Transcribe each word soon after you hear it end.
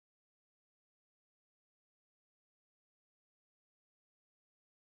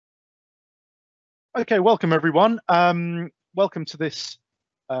Okay, welcome everyone. Welcome to this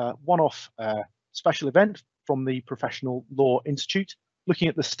one-off special event from the Professional Law Institute, looking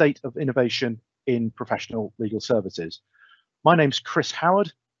at the state of innovation in professional legal services. My name's Chris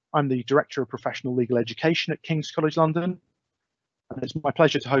Howard. I'm the Director of Professional Legal Education at King's College London, and it's my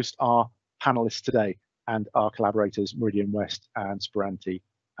pleasure to host our panelists today and our collaborators, Meridian West and Spiranti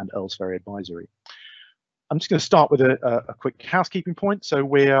and Earlsferry Advisory. I'm just going to start with a quick housekeeping point. So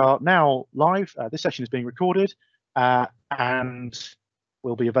we are now live. This session is being recorded and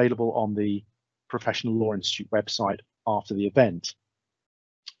will be available on the Professional Law Institute website after the event.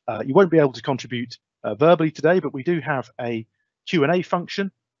 You won't be able to contribute verbally today, but we do have a Q&A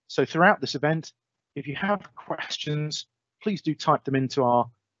function. So throughout this event, if you have questions, please do type them into our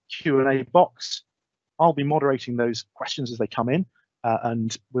Q&A box. I'll be moderating those questions as they come in.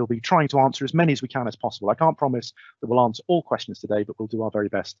 And we'll be trying to answer as many as we can as possible. I can't promise that we'll answer all questions today, but we'll do our very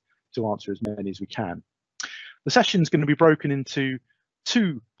best to answer as many as we can. The session is going to be broken into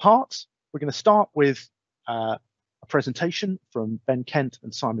two parts. We're going to start with a presentation from Ben Kent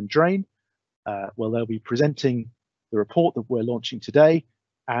and Simon Drane, where they'll be presenting the report that we're launching today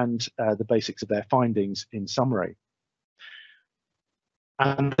and the basics of their findings in summary.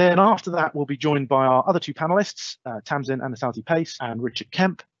 And then after that, we'll be joined by our other two panelists, Tamsin Anatasi Pace and Richard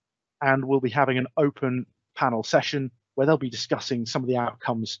Kemp, and we'll be having an open panel session where they'll be discussing some of the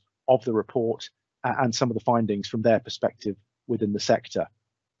outcomes of the report and some of the findings from their perspective within the sector.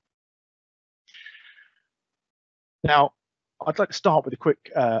 Now, I'd like to start with a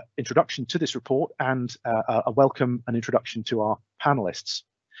quick introduction to this report and a welcome and introduction to our panelists.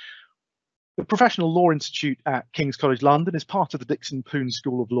 The Professional Law Institute at King's College London is part of the Dixon Poon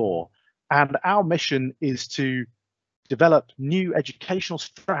School of Law, and our mission is to develop new educational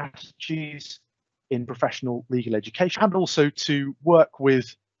strategies in professional legal education and also to work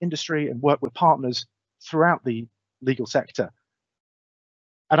with industry and work with partners throughout the legal sector.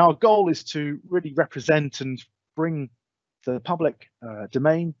 And our goal is to really represent and bring the public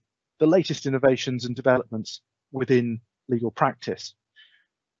domain the latest innovations and developments within legal practice.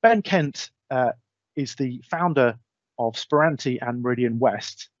 Ben Kent is the founder of Spiranti and Meridian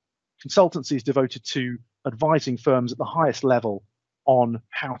West, consultancies devoted to advising firms at the highest level on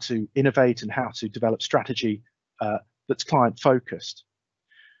how to innovate and how to develop strategy that's client focused.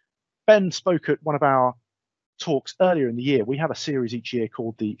 Ben spoke at one of our talks earlier in the year. We have a series each year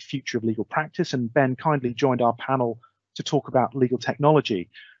called The Future of Legal Practice, and Ben kindly joined our panel to talk about legal technology.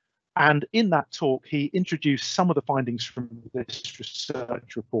 And in that talk, he introduced some of the findings from this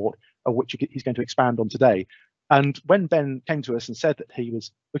research report, of which he's going to expand on today. And when Ben came to us and said that he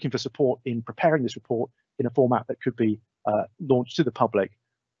was looking for support in preparing this report in a format that could be launched to the public,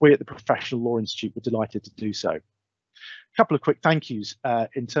 we at the Professional Law Institute were delighted to do so. A couple of quick thank yous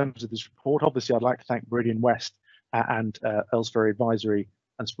in terms of this report. Obviously, I'd like to thank Meridian West and Earlsferry Advisory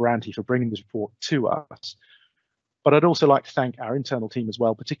and Spiranti for bringing this report to us. But I'd also like to thank our internal team as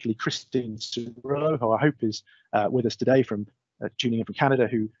well, particularly Christine Cirillo, who I hope is with us today from tuning in from Canada,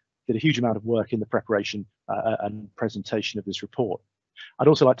 who did a huge amount of work in the preparation and presentation of this report. I'd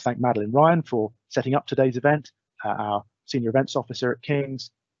also like to thank Madeline Ryan for setting up today's event, our Senior Events Officer at King's,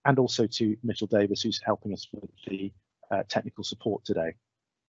 and also to Mitchell Davis, who's helping us with the technical support today.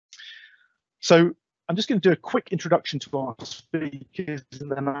 So I'm just going to do a quick introduction to our speakers, and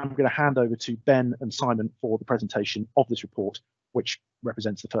then I'm going to hand over to Ben and Simon for the presentation of this report, which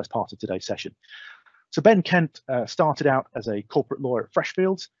represents the first part of today's session. So Ben Kent started out as a corporate lawyer at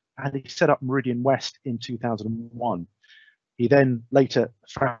Freshfields, and he set up Meridian West in 2001. He then later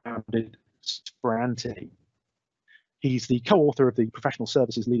founded Spiranti. He's the co-author of the Professional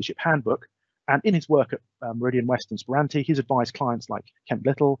Services Leadership Handbook, and in his work at Meridian West and Spiranti, he's advised clients like Kemp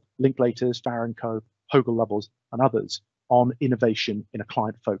Linklaters, Farr & Co, Hogle Lovells, and others on innovation in a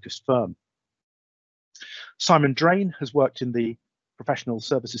client-focused firm. Simon Drane has worked in the professional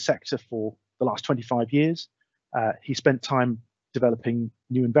services sector for the last 25 years. He spent time developing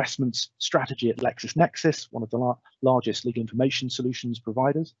new investments strategy at LexisNexis, one of the largest legal information solutions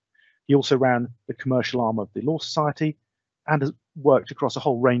providers. He also ran the commercial arm of the Law Society and has worked across a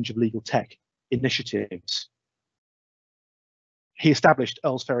whole range of legal tech initiatives. He established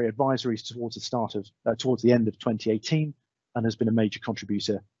Earlsferry Advisory towards the end of 2018 and has been a major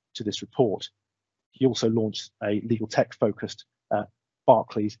contributor to this report. He also launched a legal tech focused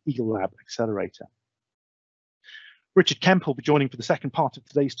Barclays Eagle Lab Accelerator. Richard Kemp will be joining for the second part of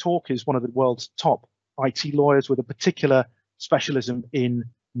today's talk. He's one of the world's top IT lawyers with a particular specialism in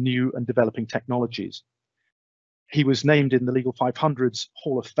new and developing technologies. He was named in the Legal 500's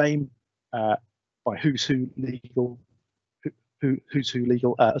Hall of Fame by Who's Who Legal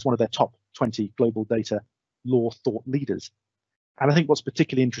as one of their top 20 global data law thought leaders. And I think what's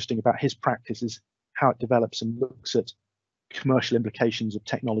particularly interesting about his practice is how it develops and looks at commercial implications of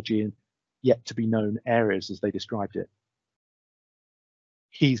technology in yet to be known areas, as they described it.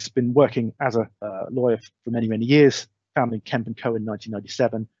 He's been working as a lawyer for many, many years, founding Kemp & Co in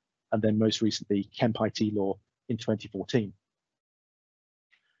 1997, and then most recently Kemp IT Law in 2014.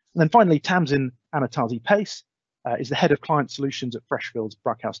 And then finally, Tamsin Anatasi Pace is the head of client solutions at Freshfields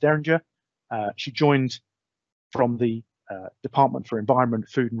Bruckhaus Deringer. She joined from the Department for Environment,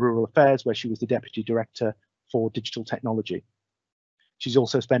 Food and Rural Affairs, where she was the Deputy Director for Digital Technology. She's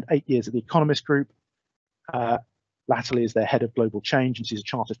also spent 8 years at the Economist Group, latterly as their head of global change, and she's a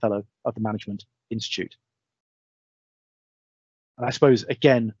chartered fellow of the Management Institute. And I suppose,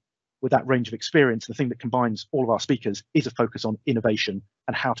 again, with that range of experience, the thing that combines all of our speakers is a focus on innovation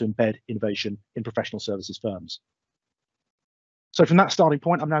and how to embed innovation in professional services firms. So from that starting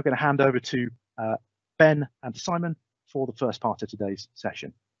point, I'm now going to hand over to Ben and Simon for the first part of today's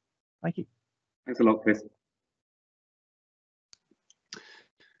session. Thank you. Thanks a lot, Chris.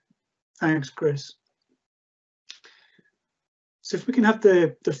 Thanks, Chris. So if we can have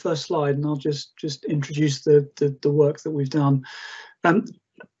the first slide, and I'll just introduce the work that we've done.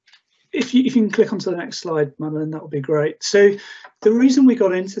 If you can click onto the next slide, Madeline, that would be great. So the reason we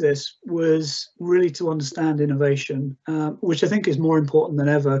got into this was really to understand innovation, which I think is more important than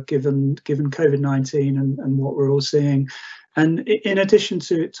ever given COVID-19 and what we're all seeing. And in addition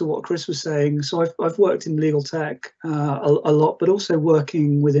to what Chris was saying, so I've worked in legal tech a lot, but also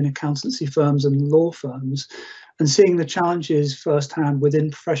working within accountancy firms and law firms, and seeing the challenges firsthand within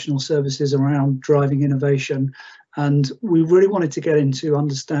professional services around driving innovation. And we really wanted to get into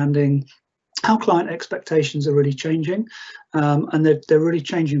understanding how client expectations are really changing, and they're really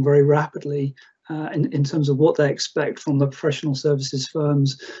changing very rapidly in terms of what they expect from the professional services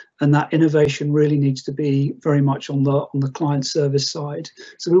firms, and that innovation really needs to be very much on the client service side.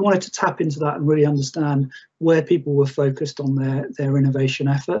 So we wanted to tap into that and really understand where people were focused on their innovation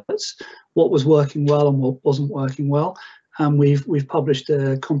efforts, what was working well and what wasn't working well. And we've published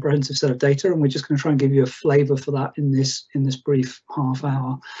a comprehensive set of data, and we're just going to try and give you a flavour for that in this brief half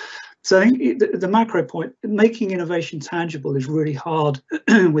hour. So I think the macro point, making innovation tangible is really hard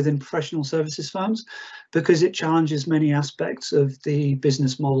within professional services firms because it challenges many aspects of the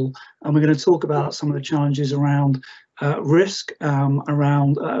business model. And we're going to talk about some of the challenges around risk,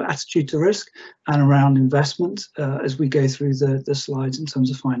 around attitude to risk, and around investment as we go through the slides in terms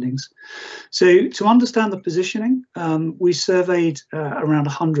of findings. So to understand the positioning, we surveyed around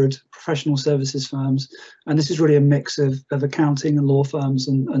 100 professional services firms, and this is really a mix of accounting and law firms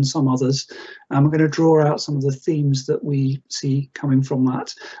and some others. We're going to draw out some of the themes that we see coming from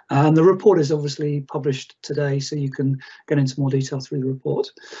that. And the report is obviously published today, so you can get into more detail through the report.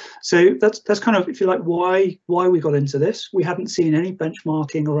 So that's kind of, if you like, why we got into this. We hadn't seen any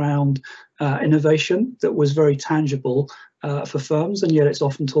benchmarking around innovation that was very tangible for firms, and yet it's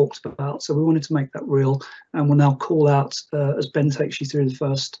often talked about. So we wanted to make that real, and we'll now call out as Ben takes you through the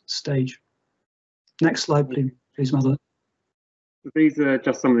first stage. Next slide, please, Mother. These are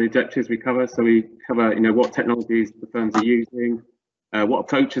just some of the objectives we cover. So we cover, what technologies the firms are using, what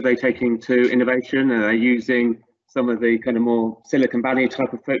approach are they taking to innovation? Are they using some of the kind of more Silicon Valley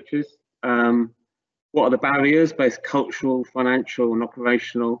type approaches? What are the barriers, both cultural, financial, and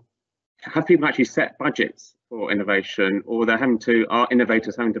operational? Have people actually set budgets for innovation, or are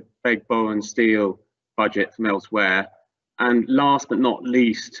innovators having to beg, borrow, and steal budget from elsewhere? And last but not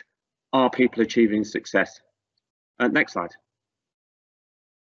least, are people achieving success? Next slide.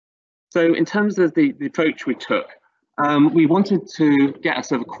 So in terms of the approach we took, we wanted to get a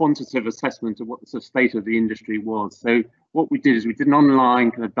sort of quantitative assessment of what the sort of state of the industry was. So what we did is we did an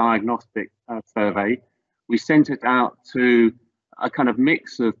online kind of diagnostic survey. We sent it out to a kind of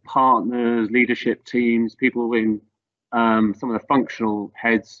mix of partners, leadership teams, people in some of the functional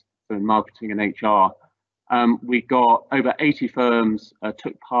heads, so marketing and HR. We got over 80 firms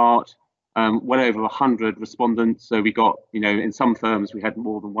took part, well over 100 respondents. So we got, in some firms we had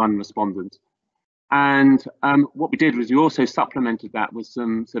more than one respondent. And what we did was we also supplemented that with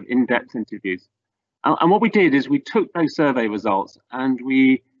some sort of in-depth interviews. And what we did is we took those survey results and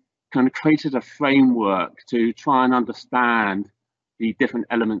we kind of created a framework to try and understand the different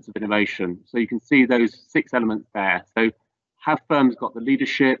elements of innovation. So you can see those 6 elements there. So have firms got the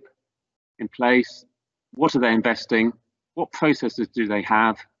leadership in place? What are they investing? What processes do they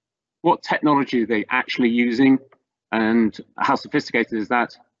have? What technology are they actually using? And how sophisticated is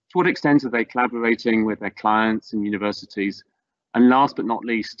that? To what extent are they collaborating with their clients and universities? And last but not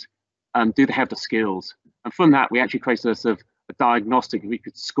least, do they have the skills? And from that, we actually created a sort of a diagnostic we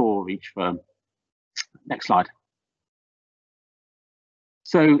could score each firm. Next slide.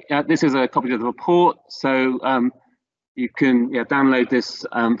 So this is a copy of the report. So you can download this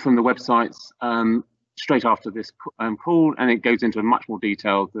from the websites straight after this call, and it goes into much more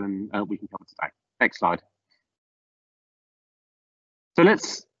detail than we can cover today. Next slide. So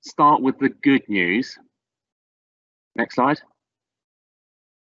let's start with the good news. Next slide.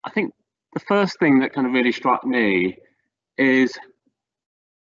 I think the first thing that kind of really struck me is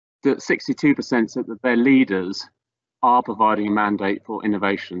that 62% said that their leaders are providing a mandate for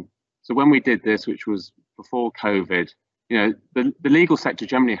innovation. So when we did this, which was before COVID, the legal sector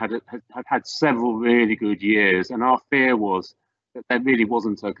generally had several really good years, and our fear was that there really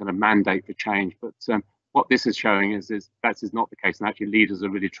wasn't a kind of mandate for change. But what this is showing is that is not the case, and actually leaders are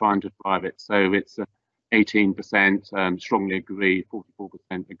really trying to drive it. So it's 18% strongly agree,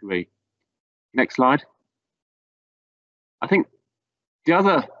 44% agree. Next slide. I think the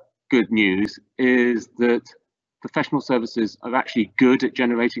other good news is that professional services are actually good at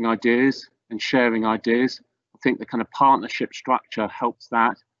generating ideas and sharing ideas. I think the kind of partnership structure helps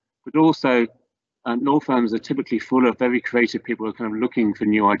that, but also law firms are typically full of very creative people who are kind of looking for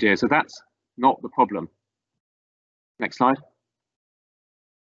new ideas. So that's not the problem. Next slide.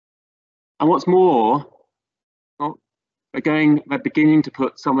 And what's more, they're beginning to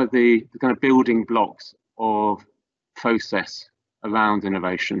put some of the kind of building blocks of process around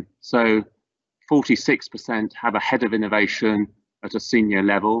innovation. So 46% have a head of innovation at a senior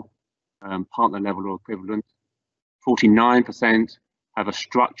level, partner level or equivalent. 49% have a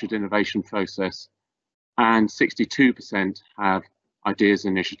structured innovation process, and 62% have ideas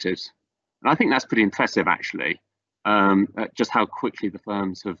initiatives. And I think that's pretty impressive, actually, just how quickly the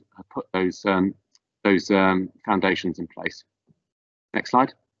firms have put those foundations in place. Next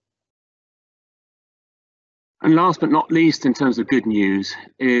slide. And last but not least, in terms of good news,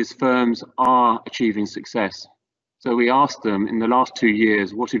 is firms are achieving success. So we asked them in the last 2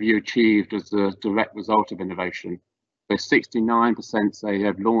 years, what have you achieved as a direct result of innovation? So 69% say they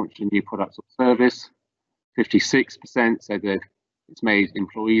have launched a new product or service. 56% say that it's made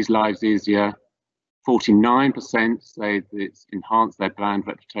employees' lives easier. 49% say that it's enhanced their brand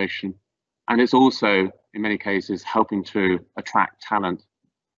reputation. And it's also, in many cases, helping to attract talent.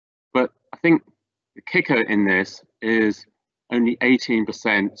 But I think the kicker in this is only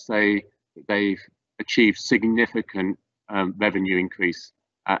 18% say that they've achieved significant revenue increase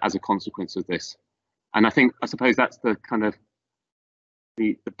as a consequence of this. And I suppose that's the kind of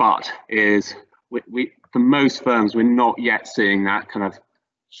the but is for most firms, we're not yet seeing that kind of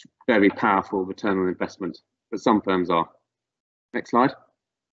very powerful return on investment, but some firms are. Next slide.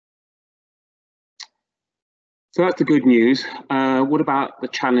 So that's the good news. What about the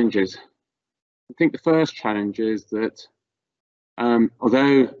challenges? I think the first challenge is that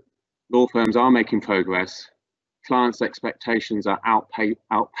although law firms are making progress, clients' expectations are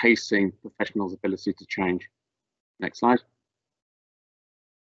outpacing professionals' ability to change. Next slide.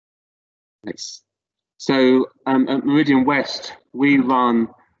 Next. So at Meridian West, we run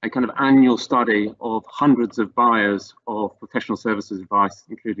a kind of annual study of hundreds of buyers of professional services advice,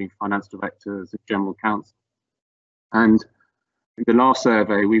 including finance directors and general counsel. And in the last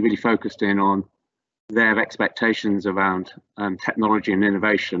survey, we really focused in on their expectations around technology and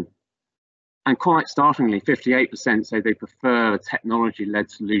innovation. And quite startlingly, 58% say they prefer a technology-led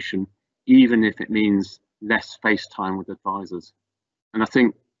solution, even if it means less face time with advisors. And I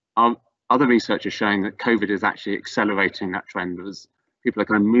think our other research is showing that COVID is actually accelerating that trend. As people are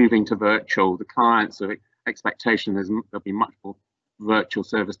kind of moving to virtual, the clients' expectation is there'll be much more virtual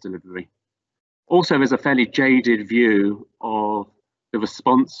service delivery. Also, there's a fairly jaded view of the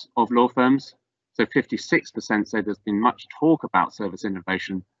response of law firms. So 56% say there's been much talk about service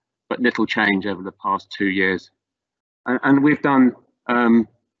innovation, but little change over the past 2 years. And we've done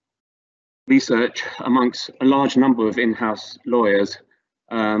research amongst a large number of in-house lawyers,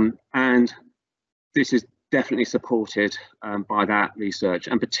 and this is definitely supported by that research,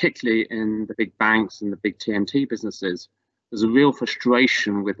 and particularly in the big banks and the big TMT businesses. There's a real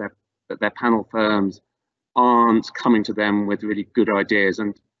frustration with that their panel firms aren't coming to them with really good ideas,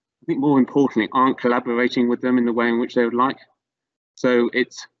 and I think more importantly, aren't collaborating with them in the way in which they would like. So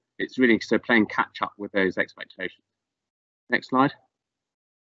it's really playing catch up with those expectations. Next slide.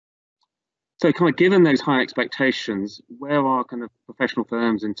 So kind of given those high expectations, where are kind of professional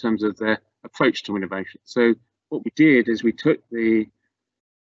firms in terms of their approach to innovation? So what we did is we took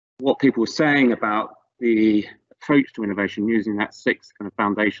what people were saying about the approach to innovation using that 6 kind of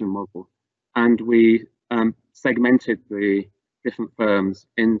foundation model, and we segmented the different firms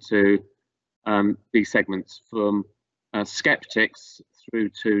into these segments from skeptics through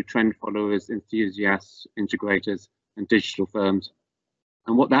to trend followers, enthusiasts, integrators, and digital firms.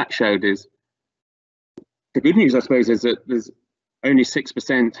 And what that showed is, the good news, I suppose, is that there's only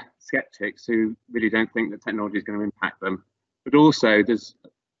 6% skeptics who really don't think that technology is going to impact them. But also there's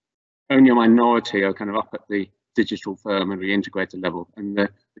only a minority are kind of up at the digital firm and the integrator level. And the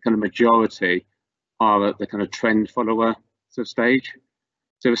kind of majority are at the kind of trend follower sort of stage.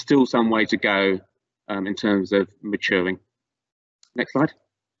 So there's still some way to go in terms of maturing. Next slide.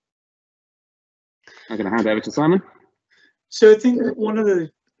 I'm going to hand over to Simon. So I think one of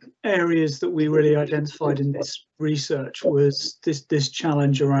the areas that we really identified in this research was this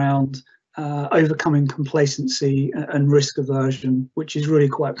challenge around overcoming complacency and risk aversion, which is really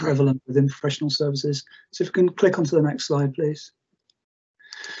quite prevalent within professional services. So if you can click onto the next slide, please.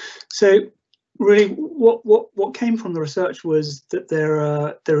 So really what came from the research was that there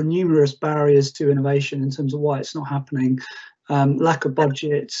are numerous barriers to innovation in terms of why it's not happening. Lack of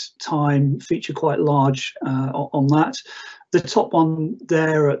budget, time feature quite large on that. The top one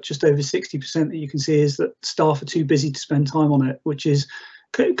there at just over 60% that you can see is that staff are too busy to spend time on it, which is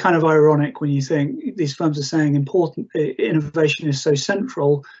kind of ironic when you think these firms are saying innovation is so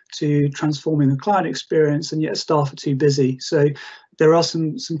central to transforming the client experience, and yet staff are too busy. So there are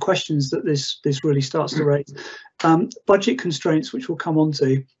some questions that this really starts to raise. Budget constraints, which we'll come on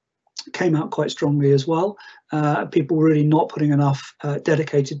to, came out quite strongly as well. People really not putting enough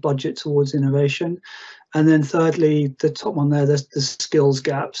dedicated budget towards innovation. And then thirdly, the top one there, there's the skills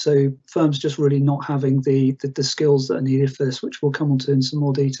gap. So firms just really not having the skills that are needed for this, which we'll come on to in some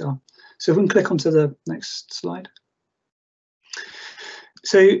more detail. So if we can click onto the next slide.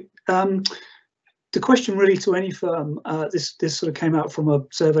 So the question really to any firm, this sort of came out from a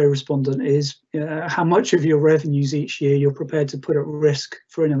survey respondent, is how much of your revenues each year you're prepared to put at risk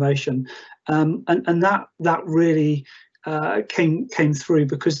for innovation, and that really came through,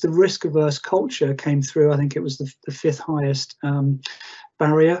 because the risk-averse culture came through. I think it was the fifth highest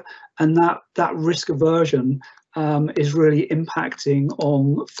barrier, and that risk aversion is really impacting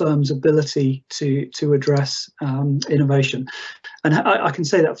on firms' ability to address innovation. And I can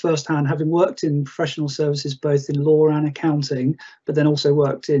say that firsthand, having worked in professional services both in law and accounting, but then also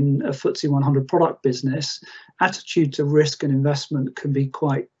worked in a FTSE 100 product business. Attitude to risk and investment can be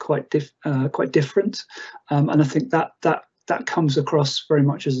quite different, and I think that comes across very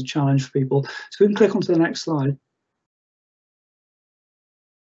much as a challenge for people. So we can click onto the next slide.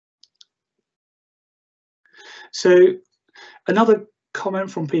 So another comment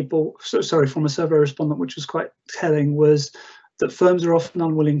from people, from a survey respondent, which was quite telling, was that firms are often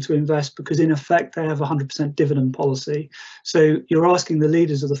unwilling to invest because in effect they have a 100% dividend policy. So you're asking the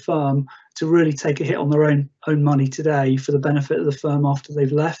leaders of the firm to really take a hit on their own money today for the benefit of the firm after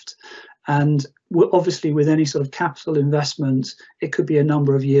they've left. And obviously with any sort of capital investment, it could be a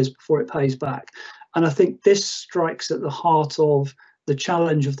number of years before it pays back. And I think this strikes at the heart of the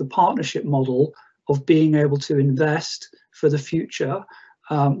challenge of the partnership model, of being able to invest for the future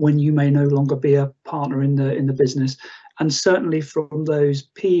when you may no longer be a partner in the business. And certainly from those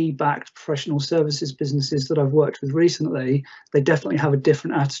PE-backed professional services businesses that I've worked with recently, they definitely have a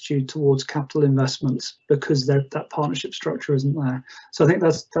different attitude towards capital investments because that partnership structure isn't there. So I think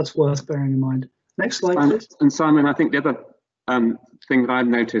that's worth bearing in mind. Next slide, please. And Simon, I think the other thing that I've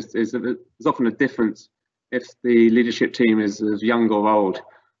noticed is that there's often a difference if the leadership team is young or old.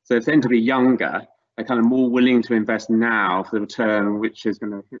 So if they tend to be younger, they're kind of more willing to invest now for the return, which is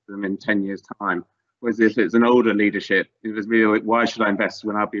going to hit them in 10 years' time. Whereas if it's an older leadership, it was really like, why should I invest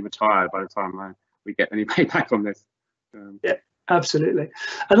when I'll be retired by the time we get any payback on this? Yeah, absolutely.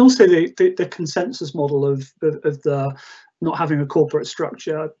 And also the consensus model of the not having a corporate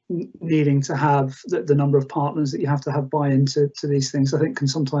structure, needing to have the number of partners that you have to have buy into these things, I think can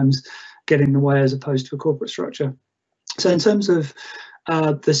sometimes get in the way as opposed to a corporate structure. So in terms of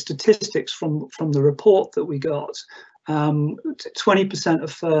the statistics from the report that we got, 20%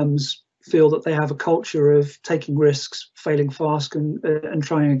 of firms feel that they have a culture of taking risks, failing fast and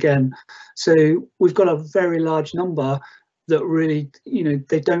trying again. So we've got a very large number that really,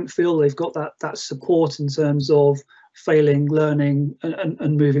 they don't feel they've got that support in terms of failing, learning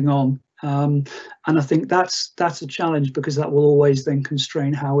and moving on. And I think that's a challenge, because that will always then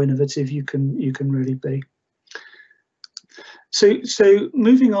constrain how innovative you can really be. So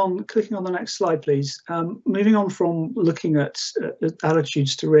moving on, clicking on the next slide, please. Moving on from looking at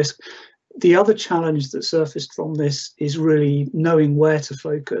attitudes to risk, the other challenge that surfaced from this is really knowing where to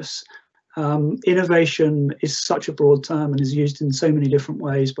focus. Innovation is such a broad term and is used in so many different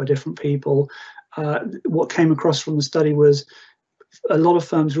ways by different people. What came across from the study was a lot of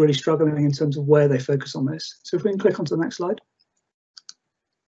firms really struggling in terms of where they focus on this. So if we can click onto the next slide.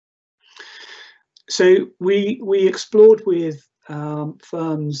 So we explored with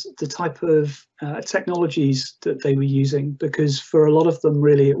firms the type of technologies that they were using, because for a lot of them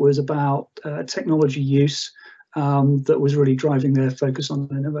really it was about technology use that was really driving their focus on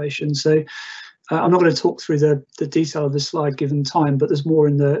innovation. So I'm not going to talk through the detail of this slide given time, but there's more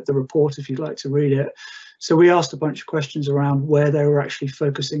in the report if you'd like to read it. So we asked a bunch of questions around where they were actually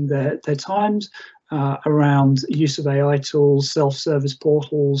focusing their times, around use of AI tools, self-service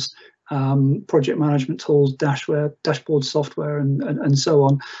portals, project management tools, dashboard software, and so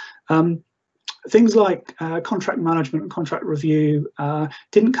on. Things like contract management and contract review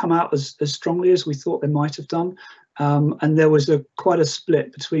didn't come out as strongly as we thought they might have done. And there was quite a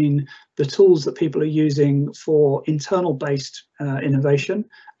split between the tools that people are using for internal-based innovation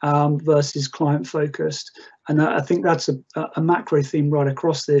versus client-focused. And I think that's a macro theme right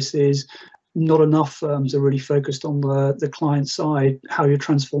across this, is not enough firms are really focused on the client side, how you're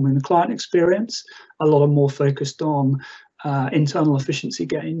transforming the client experience. A lot are more focused on internal efficiency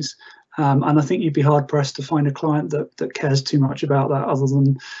gains. And I think you'd be hard pressed to find a client that cares too much about that, other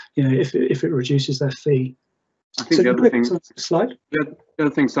than, you know, if it reduces their fee. I think So the other thing, slide. the other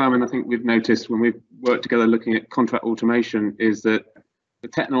thing, Simon, I think we've noticed when we've worked together looking at contract automation is that the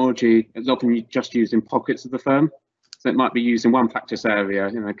technology is often just used in pockets of the firm. So it might be used in one practice area,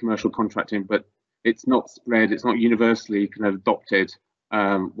 you know, commercial contracting, but it's not spread, it's not universally kind of adopted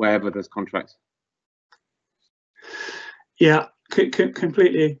wherever there's contracts. Yeah,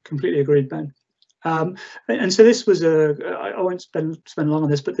 completely agreed, Ben. And so this was I won't spend long on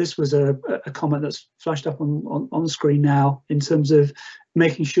this, but this was a comment that's flashed up on the screen now, in terms of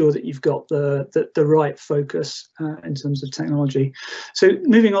making sure that you've got the right focus in terms of technology. So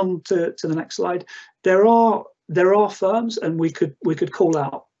moving on to the next slide, there are firms, and we could call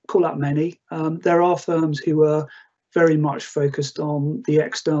out many. There are firms who are very much focused on the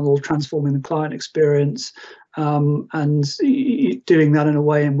external, transforming the client experience, and doing that in a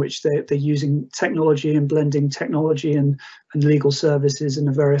way in which they're using technology and blending technology and legal services in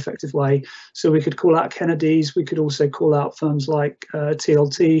a very effective way. So we could call out Kennedy's. We could also call out firms like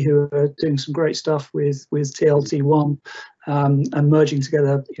TLT, who are doing some great stuff with TLT1, and merging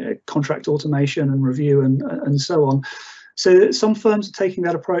together, you know, contract automation and review and so on. So some firms are taking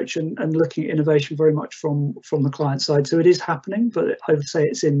that approach and looking at innovation very much from the client side. So it is happening, but I would say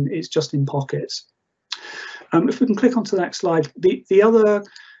it's just in pockets. If we can click onto the next slide, the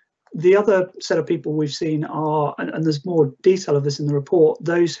other set of people we've seen are, and there's more detail of this in the report,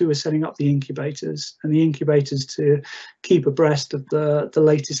 those who are setting up the incubators, and the incubators to keep abreast of the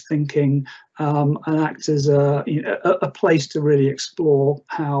latest thinking, and act as a place to really explore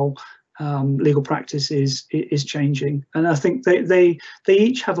how legal practice is changing. And I think they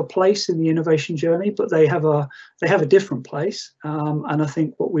each have a place in the innovation journey, but they have a different place. And I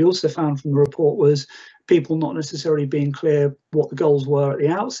think what we also found from the report was people not necessarily being clear what the goals were at the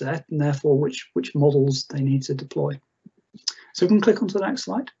outset, and therefore which models they need to deploy. So we can click onto the next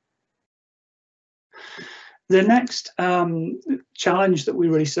slide. The next challenge that we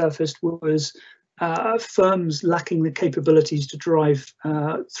really surfaced was firms lacking the capabilities to drive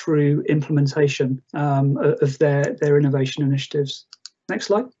through implementation of their innovation initiatives. Next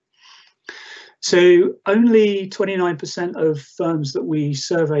slide. So only 29% of firms that we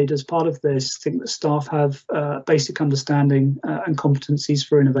surveyed as part of this think that staff have basic understanding and competencies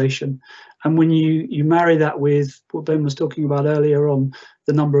for innovation. And when you marry that with what Ben was talking about earlier on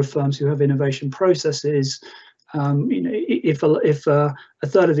the number of firms who have innovation processes, you know, if a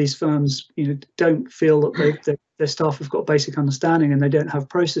third of these firms, you know, don't feel that their staff have got basic understanding and they don't have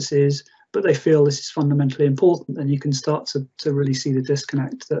processes, but they feel this is fundamentally important, then you can start to really see the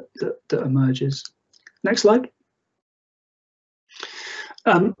disconnect that emerges. Next slide.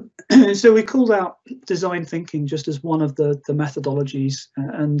 So we called out design thinking just as one of the methodologies,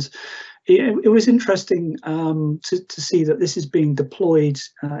 and it was interesting to see that this is being deployed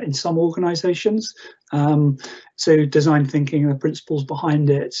in some organisations. So design thinking and the principles behind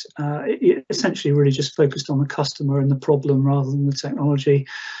it, it essentially really just focused on the customer and the problem rather than the technology.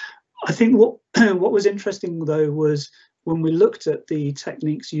 I think what was interesting though was when we looked at the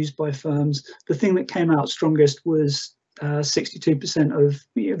techniques used by firms, the thing that came out strongest was 62% of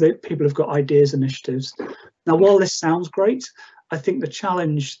the people have got ideas initiatives. Now, while this sounds great, I think the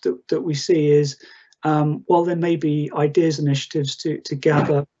challenge that we see is while there may be ideas initiatives to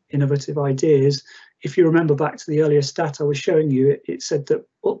gather innovative ideas, if you remember back to the earlier stat I was showing you, it said that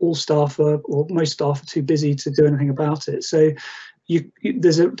all staff or most staff are too busy to do anything about it. So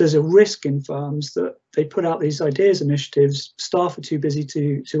there's a risk in firms that they put out these ideas, initiatives, staff are too busy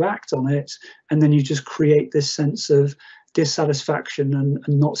to act on it, and then you just create this sense of dissatisfaction and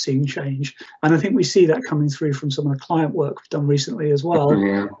not seeing change. And I think we see that coming through from some of the client work we've done recently as well.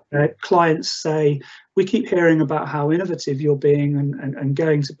 Yeah. Clients say, we keep hearing about how innovative you're being and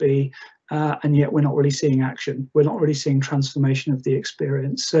going to be, and yet we're not really seeing action. We're not really seeing transformation of the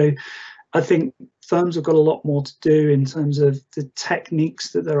experience. So I think firms have got a lot more to do in terms of the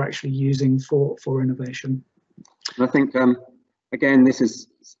techniques that they're actually using for innovation. I think, again, this is,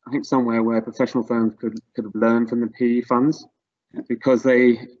 I think, somewhere where professional firms could have learned from the PE funds, because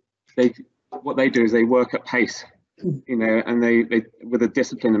what they do is they work at pace, you know, and they with a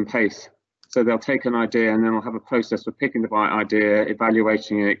discipline and pace. So they'll take an idea and then they'll have a process for picking the right idea,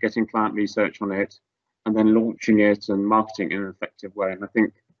 evaluating it, getting client research on it, and then launching it and marketing in an effective way. And I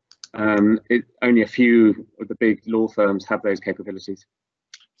think only a few of the big law firms have those capabilities.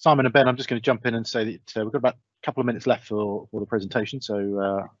 Simon and Ben, I'm just going to jump in and say that we've got about a couple of minutes left for the presentation, so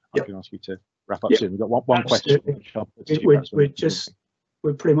I'm going to ask you to wrap up soon. We've got one question.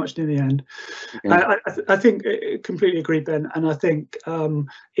 We're pretty much near the end. Okay. I think completely agree, Ben, and I think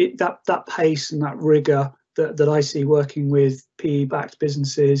that pace and that rigor that I see working with PE-backed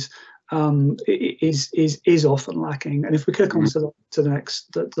businesses is often lacking. And if we click on to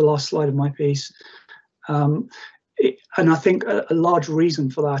the last slide of my piece, and I think a large reason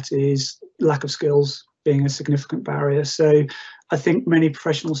for that is lack of skills being a significant barrier. So I think many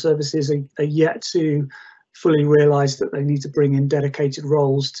professional services are yet to fully realise that they need to bring in dedicated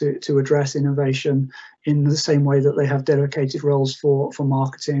roles to address innovation in the same way that they have dedicated roles for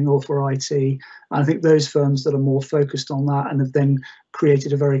marketing or for IT. And I think those firms that are more focused on that and have then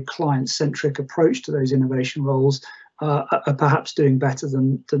created a very client-centric approach to those innovation roles are perhaps doing better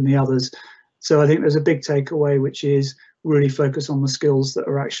than the others. So I think there's a big takeaway, which is really focus on the skills that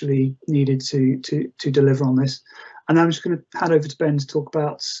are actually needed to deliver on this. And I'm just going to hand over to Ben to talk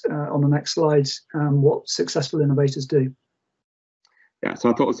about on the next slides what successful innovators do. Yeah, so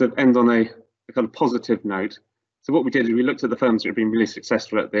I thought to end on a kind of positive note. So what we did is we looked at the firms that have been really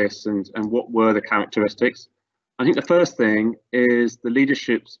successful at this and what were the characteristics. I think the first thing is the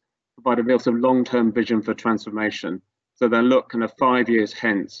leaderships provide a real sort of long-term vision for transformation. So they'll look kind of 5 years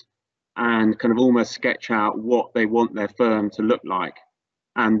hence and kind of almost sketch out what they want their firm to look like,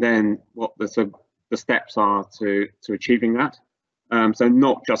 and then what the steps are to achieving that. So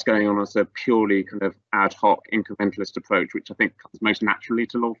not just going on as a purely kind of ad hoc incrementalist approach, which I think comes most naturally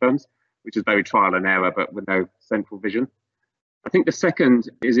to law firms, which is very trial and error, but with no central vision. I think the second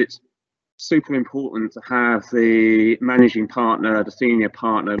is it's super important to have the managing partner, the senior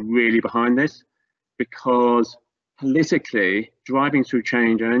partner really behind this, because politically driving through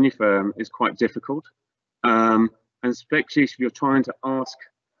change in any firm is quite difficult. And especially if you're trying to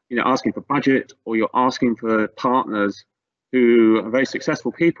asking for budget, or you're asking for partners who are very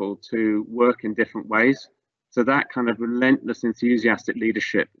successful people to work in different ways. So that kind of relentless, enthusiastic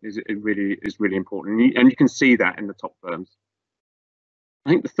leadership is really important, and you can see that in the top firms. I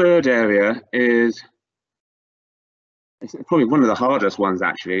think the third area is, it's probably one of the hardest ones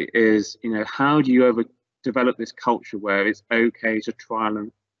actually, is how do you develop this culture where it's okay to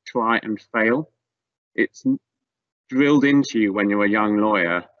try and fail. It's drilled into you when you're a young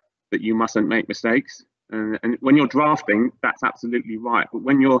lawyer that you mustn't make mistakes, and when you're drafting, that's absolutely right, but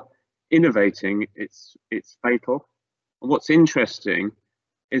when you're innovating, it's fatal. And what's interesting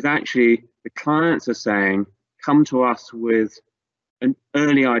is actually the clients are saying, come to us with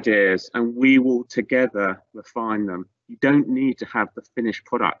early ideas and we will together refine them. You don't need to have the finished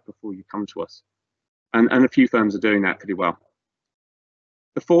product before you come to us, and a few firms are doing that pretty well.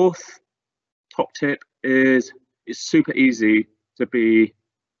 The fourth top tip is it's super easy to be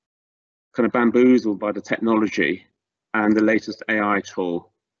kind of bamboozled by the technology and the latest AI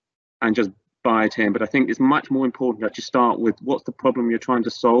tool and just buy it in. But I think it's much more important that you start with what's the problem you're trying to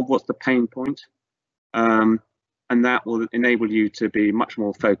solve, what's the pain point, and that will enable you to be much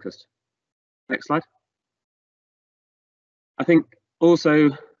more focused. Next slide. I think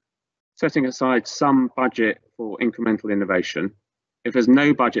also setting aside some budget for incremental innovation. If there's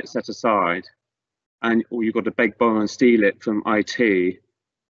no budget set aside, or you've got to beg, borrow and steal it from IT,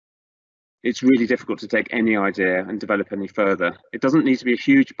 it's really difficult to take any idea and develop any further. It doesn't need to be a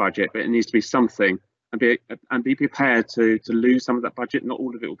huge budget, but it needs to be something, and be prepared to lose some of that budget. Not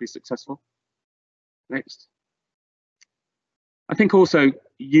all of it will be successful. Next. I think also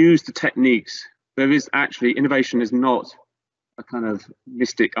use the techniques. There is actually, innovation is not a kind of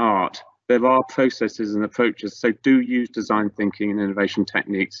mystic art. There are processes and approaches, so do use design thinking and innovation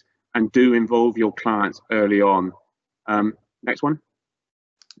techniques, and do involve your clients early on. Next one.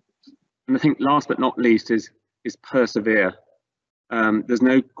 And I think last but not least is persevere. There's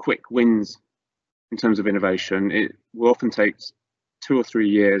no quick wins in terms of innovation. It will often take 2 or 3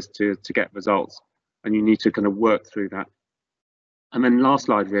 years to get results, and you need to kind of work through that. And then last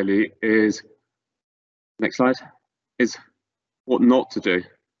slide really is, next slide, is what not to do.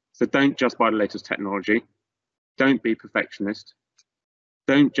 So don't just buy the latest technology. Don't be perfectionist.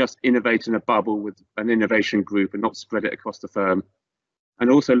 Don't just innovate in a bubble with an innovation group and not spread it across the firm.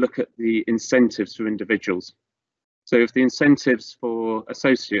 And also look at the incentives for individuals. So if the incentives for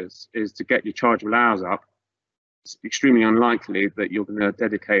associates is to get your chargeable hours up, it's extremely unlikely that you're going to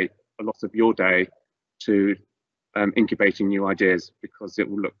dedicate a lot of your day to incubating new ideas, because it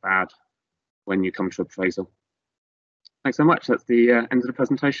will look bad when you come to appraisal. Thanks so much. That's the end of the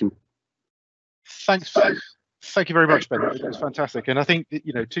presentation. Thanks. Thank you very much, Ben. That was fantastic. And I think that,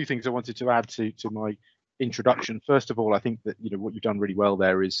 you know, 2 things I wanted to add to my introduction. First of all, I think that, you know, what you've done really well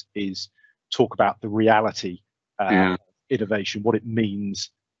there is talk about the reality of innovation, what it means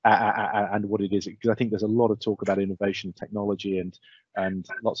and what it is, because I think there's a lot of talk about innovation and technology and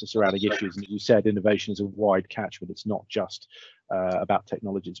lots of surrounding issues. And as you said, innovation is a wide catchment. It's not just about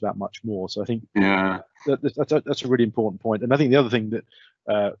technology, it's about much more. So I think that's a really important point. And I think the other thing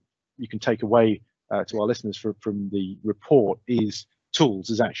that you can take away to our listeners from the report is tools,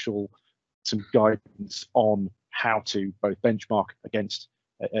 is some guidance on how to both benchmark against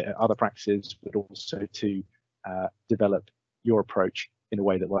other practices, but also to develop your approach in a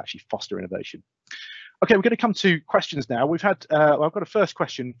way that will actually foster innovation. Okay, we're going to come to questions now. We've had, I've got a first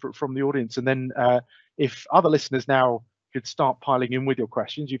question from the audience, and then if other listeners now could start piling in with your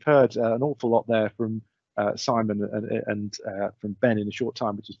questions. You've heard an awful lot there from Simon and from Ben in a short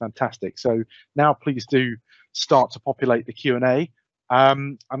time, which is fantastic. So now please do start to populate the Q&A.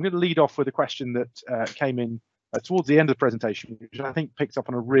 I'm going to lead off with a question that came in towards the end of the presentation, which I think picks up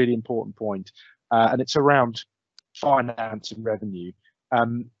on a really important point, and it's around finance and revenue.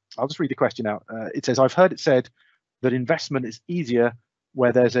 I'll just read the question out. It says, I've heard it said that investment is easier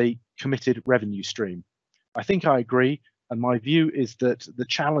where there's a committed revenue stream. I think I agree, and my view is that the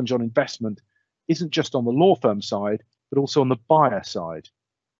challenge on investment isn't just on the law firm side, but also on the buyer side.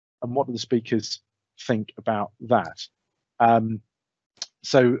 And what do the speakers think about that?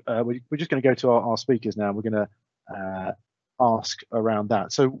 So we're just going to go to our speakers now. We're going to ask around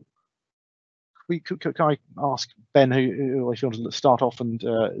that. So can I ask Ben, who if you want to start off and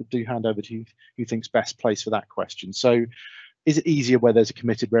do hand over to you, who thinks best place for that question? So is it easier where there's a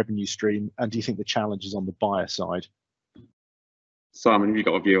committed revenue stream, and do you think the challenge is on the buyer side? Simon, have you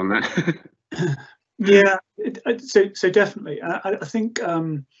got a view on that? Yeah, so definitely. I think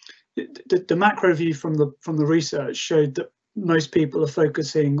the macro view from the research showed that most people are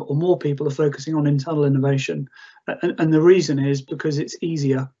focusing, or more people are focusing, on internal innovation, and the reason is because it's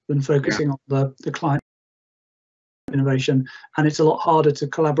easier than focusing on the client innovation, and it's a lot harder to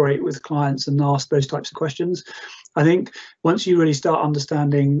collaborate with clients and ask those types of questions. I think once you really start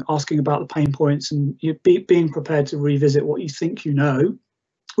asking about the pain points, and you being prepared to revisit what you think you know,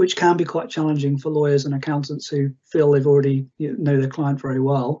 which can be quite challenging for lawyers and accountants who feel they've already know their client very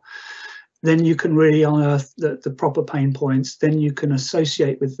well, then you can really unearth the proper pain points. Then you can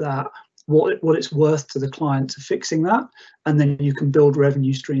associate with that what it's worth to the client to fixing that, and then you can build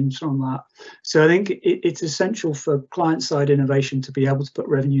revenue streams from that. So I think it's essential for client-side innovation to be able to put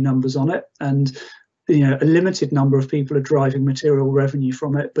revenue numbers on it, and a limited number of people are driving material revenue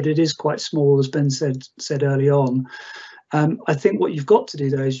from it, but it is quite small, as Ben said early on. I think what you've got to do,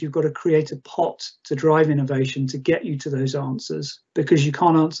 though, is you've got to create a pot to drive innovation to get you to those answers, because you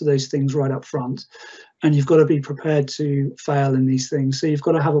can't answer those things right up front, and you've got to be prepared to fail in these things. So you've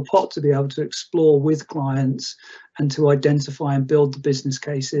got to have a pot to be able to explore with clients and to identify and build the business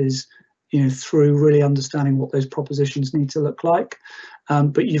cases, through really understanding what those propositions need to look like.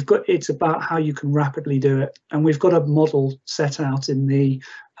 But it's about how you can rapidly do it, and we've got a model set out in the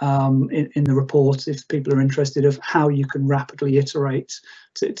report, if people are interested, of how you can rapidly iterate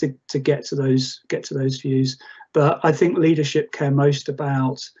to get to those views. But I think leadership care most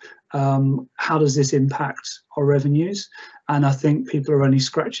about how does this impact our revenues, and I think people are only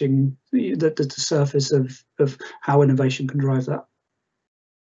scratching the surface of how innovation can drive that.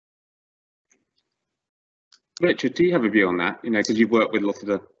 Richard, do you have a view on that? Because you've worked with lots of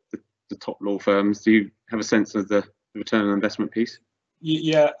the top law firms. Do you have a sense of the return on investment piece?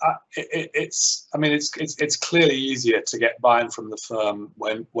 Yeah, it's clearly easier to get buy-in from the firm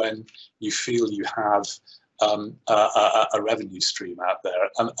when you feel you have a revenue stream out there,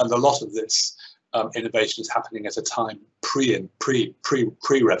 and a lot of this innovation is happening at a time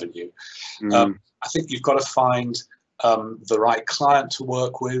pre-revenue. I think you've got to find the right client to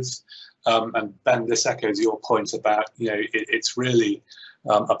work with. And Ben, this echoes your point about, it's really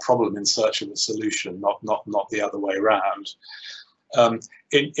a problem in search of a solution, not the other way around.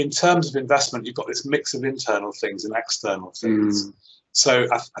 In terms of investment, you've got this mix of internal things and external things. So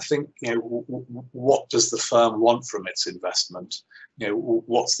I think, what does the firm want from its investment?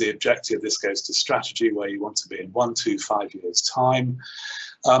 What's the objective? This goes to strategy, where you want to be in 1, 2, 5 years' time.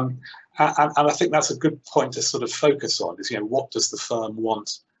 And I think that's a good point to sort of focus on is, what does the firm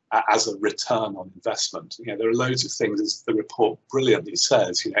want as a return on investment? There are loads of things, as the report brilliantly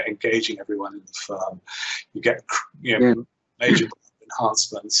says, engaging everyone in the firm. You get, major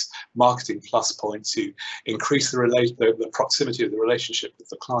enhancements, marketing plus points, you increase the proximity of the relationship with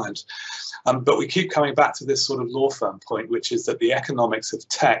the client. But we keep coming back to this sort of law firm point, which is that the economics of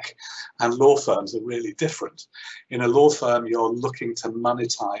tech and law firms are really different. In a law firm, you're looking to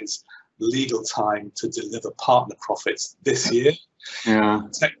monetize legal time to deliver partner profits this year. Yeah.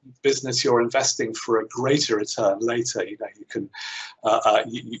 Tech business, you're investing for a greater return later. You can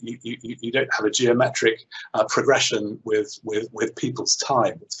you don't have a geometric progression with people's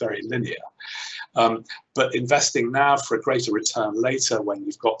time. It's very linear. But investing now for a greater return later, when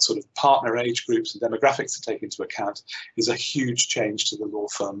you've got sort of partner age groups and demographics to take into account, is a huge change to the law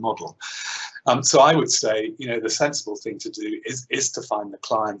firm model. So I would say, the sensible thing to do is to find the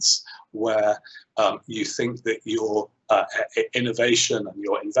clients where you think that your innovation and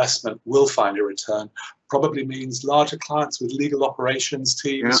your investment will find a return. Probably means larger clients with legal operations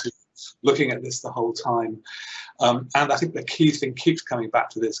teams who are looking at this the whole time. And I think the key thing keeps coming back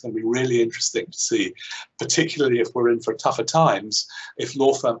to this. It's going to be really interesting to see, particularly if we're in for tougher times, if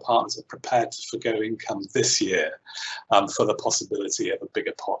law firm partners are prepared to forgo income this year for the possibility of a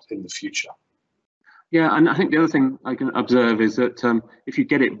bigger pot in the future. Yeah, and I think the other thing I can observe is that if you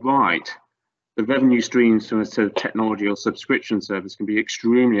get it right, the revenue streams from a sort of technology or subscription service can be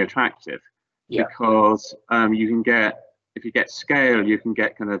extremely attractive, because you can get, if you get scale, you can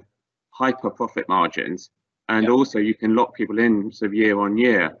get kind of hyper profit margins, and also you can lock people in sort of year on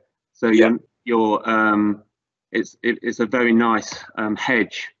year. So it's a very nice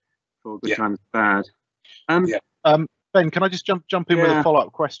hedge for good times bad. Ben, can I just jump in with a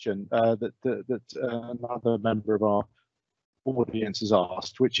follow-up question that another member of our audience has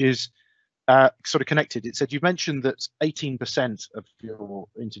asked, which is sort of connected. It said, you've mentioned that 18% of your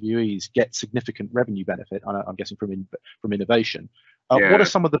interviewees get significant revenue benefit, I'm guessing from innovation. What are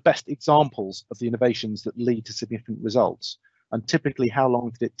some of the best examples of the innovations that lead to significant results? And typically, how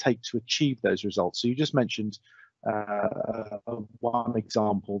long did it take to achieve those results? So you just mentioned one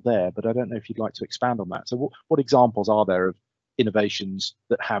example there, but I don't know if you'd like to expand on that. So what examples are there of innovations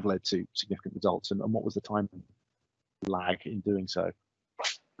that have led to significant results, and what was the time lag in doing so?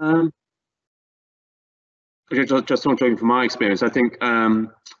 Just on talking from my experience, I think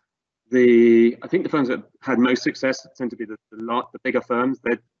the firms that had most success tend to be the bigger firms.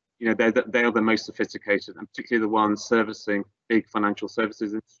 They are the most sophisticated, and particularly the ones servicing big financial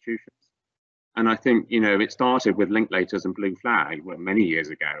services institutions. And I think, it started with Linklaters and Blue Flag, many years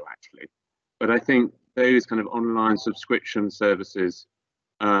ago, actually. But I think those kind of online subscription services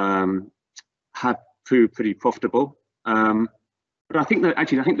have proved pretty profitable. But I think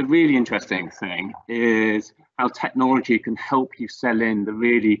the really interesting thing is how technology can help you sell in the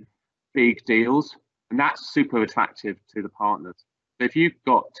really big deals. And that's super attractive to the partners. So if you've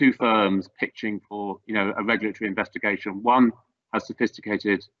got two firms pitching for, a regulatory investigation, one has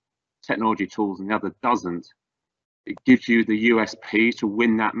sophisticated technology tools and the other doesn't, it gives you the USP to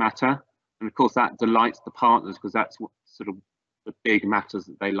win that matter. And of course that delights the partners, because that's what sort of the big matters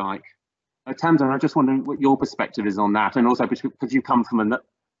that they like. Tamsin, I'm just wondering what your perspective is on that, and also because you come from an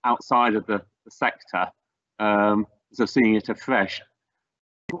outside of the sector, so seeing it afresh,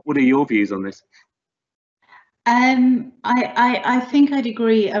 what are your views on this? I think I'd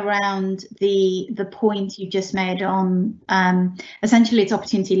agree around the point you just made on essentially it's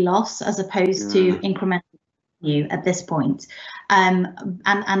opportunity loss as opposed to incremental value at this point, and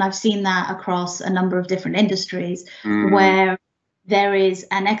I've seen that across a number of different industries where there is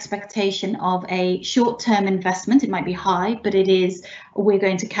an expectation of a short-term investment. It might be high, but it is, we're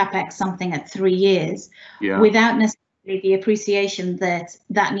going to CapEx something at 3 years without necessarily the appreciation that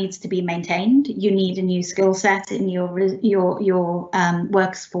that needs to be maintained. You need a new skill set in your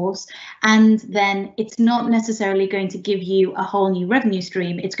workforce, and then it's not necessarily going to give you a whole new revenue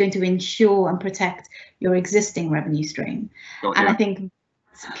stream. It's going to ensure and protect your existing revenue stream. And I think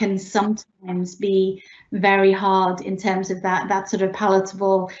can sometimes be very hard in terms of that sort of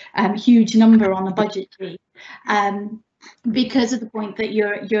palatable huge number on a budget sheet. because of the point that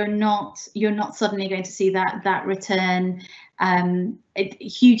you're not suddenly going to see that return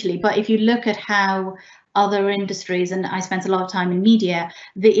hugely. But if you look at how other industries, and I spent a lot of time in media,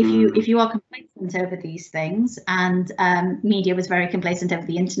 that if you are complacent over these things, and media was very complacent over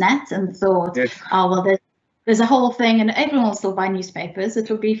the internet and thought, yes, oh well, there's a whole thing and everyone will still buy newspapers,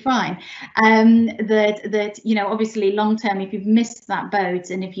 it'll be fine. That you know, obviously long term, if you've missed that boat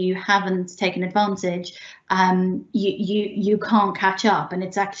and if you haven't taken advantage, you can't catch up, and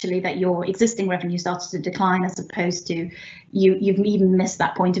it's actually that your existing revenue starts to decline as opposed to you've even missed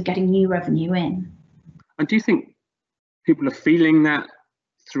that point of getting new revenue in. And do you think people are feeling that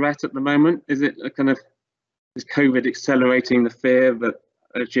threat at the moment? Is it a kind of, is COVID accelerating the fear that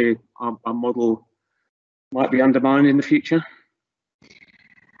actually our model might be undermined in the future?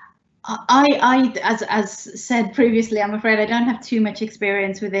 As said previously, I'm afraid I don't have too much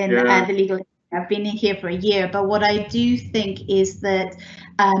experience within the legal. I've been here for a year, but what I do think is that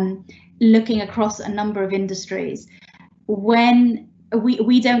looking across a number of industries, when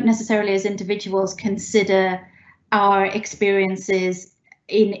we don't necessarily as individuals consider our experiences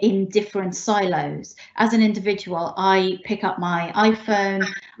in different silos. As an individual, I pick up my iPhone,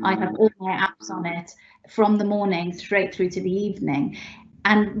 I have all my apps on it from the morning straight through to the evening.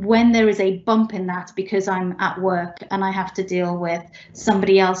 And when there is a bump in that because I'm at work and I have to deal with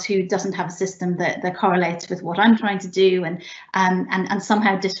somebody else who doesn't have a system that correlates with what I'm trying to do and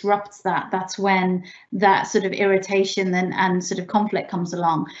somehow disrupts that, that's when that sort of irritation and sort of conflict comes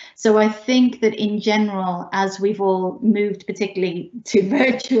along. So I think that in general, as we've all moved particularly to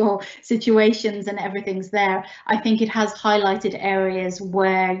virtual situations and everything's there, I think it has highlighted areas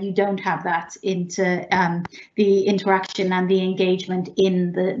where you don't have that into the interaction and the engagement in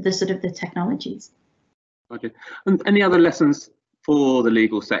the sort of the technologies. Okay. And any other lessons for the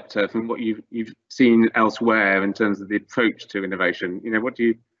legal sector from what you've seen elsewhere in terms of the approach to innovation? You know, what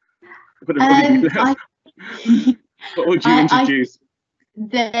would you introduce?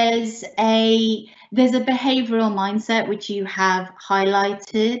 There's a behavioral mindset which you have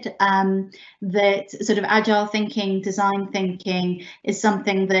highlighted, that sort of agile thinking, design thinking is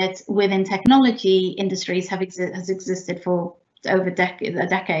something that within technology industries has existed for over a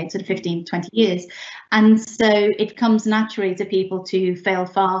decade, sort of 15, 20 years. And so it comes naturally to people to fail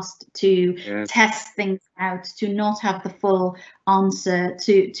fast, to test things out, to not have the full answer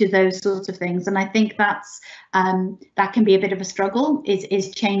to those sorts of things. And I think that's that can be a bit of a struggle,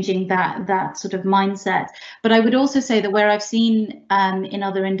 is changing that sort of mindset. But I would also say that where I've seen in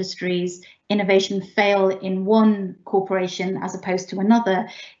other industries innovation fail in one corporation as opposed to another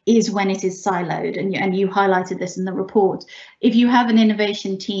is when it is siloed, and you highlighted this in the report. If you have an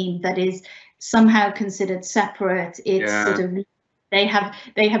innovation team that is somehow considered separate, it's sort of they have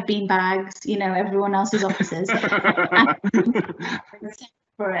bean bags, you know, everyone else's offices.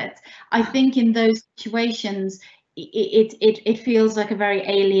 Separate. I think in those situations it feels like a very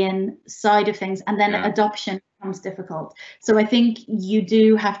alien side of things, and then adoption becomes difficult. So I think you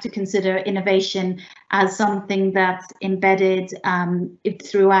do have to consider innovation as something that's embedded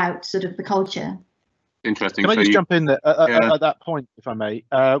throughout sort of the culture. Interesting. Can I just jump in there, at that point, if I may?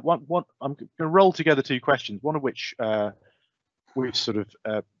 I'm going to roll together two questions, one of which we've sort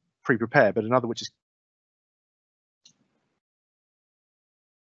of pre-prepared, but another which is.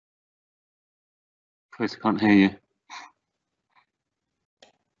 Chris, I can't hear you.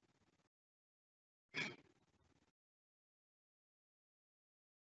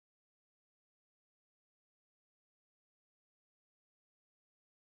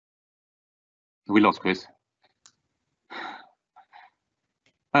 We lost Chris.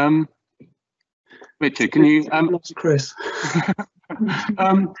 Richard, can you lost Chris.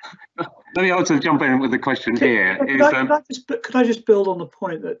 Let me also jump in with the question here. Could I just build on the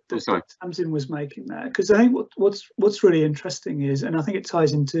point that Tamsin was making there? Because I think what's really interesting is, and I think it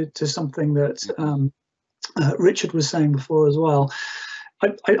ties into something that Richard was saying before as well.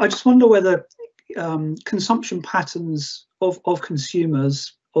 I just wonder whether consumption patterns of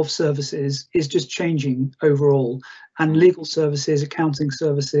consumers of services is just changing overall, and legal services, accounting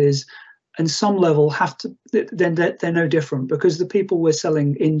services, and some level have to, then they're no different, because the people we're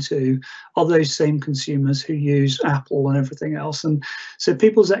selling into are those same consumers who use Apple and everything else. And so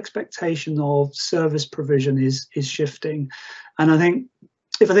people's expectation of service provision is shifting. And I think,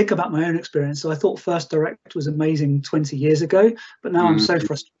 if I think about my own experience, so I thought First Direct was amazing 20 years ago, but now I'm so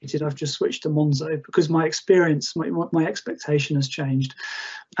frustrated I've just switched to Monzo because my experience, my expectation has changed.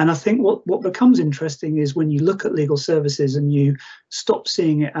 And I think what becomes interesting is when you look at legal services and you stop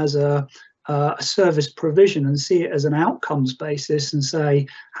seeing it as a a service provision and see it as an outcomes basis and say,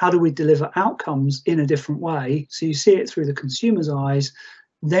 how do we deliver outcomes in a different way? So you see it through the consumer's eyes,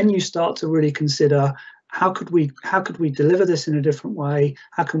 then you start to really consider, how could we deliver this in a different way?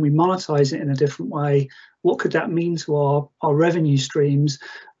 How can we monetize it in a different way? What could that mean to our revenue streams?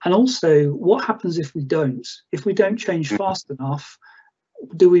 And also, what happens if we don't? If we don't change fast enough,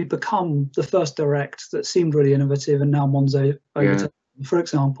 do we become the first direct that seemed really innovative and now Monzo overtaken, for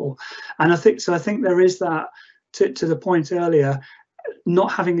example? And I think there is that, to the point earlier,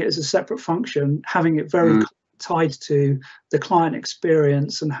 not having it as a separate function, having it very tied to the client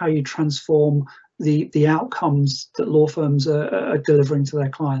experience and how you transform the outcomes that law firms are delivering to their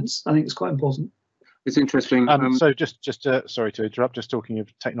clients. I think it's quite important. It's interesting. So just sorry to interrupt, just talking of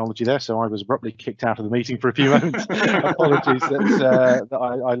technology there. So I was abruptly kicked out of the meeting for a few moments. Apologies that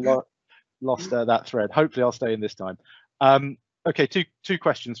I lost that thread. Hopefully I'll stay in this time. Okay, two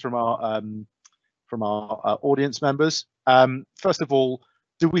questions from our audience members. First of all,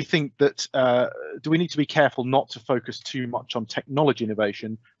 do we think that do we need to be careful not to focus too much on technology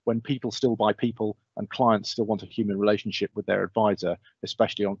innovation when people still buy people and clients still want a human relationship with their advisor,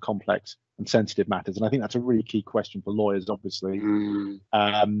 especially on complex and sensitive matters? And I think that's a really key question for lawyers, obviously.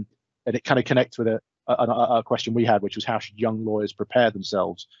 And it kind of connects with a question we had, which was how should young lawyers prepare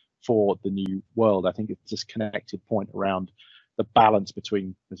themselves for the new world? I think it's this connected point around the balance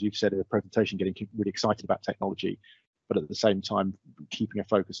between, as you've said in the presentation, getting really excited about technology, but at the same time keeping a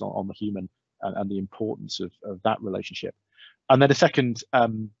focus on the human and the importance of that relationship. And then a second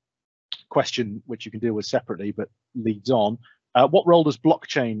question, which you can deal with separately, but leads on, what role does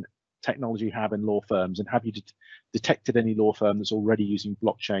blockchain technology have in law firms, and have you detected any law firm that's already using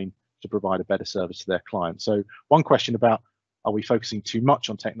blockchain to provide a better service to their clients? So one question about, are we focusing too much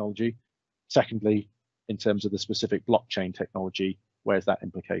on technology? Secondly, in terms of the specific blockchain technology, where's that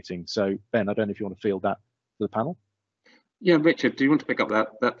implicating? So Ben, I don't know if you want to field that to the panel. Yeah, Richard, do you want to pick up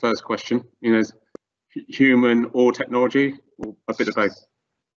that first question? You know, human or technology, or a bit of both?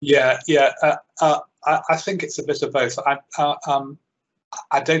 Yeah. I think it's a bit of both.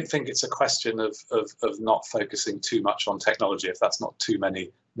 I don't think it's a question of not focusing too much on technology, if that's not too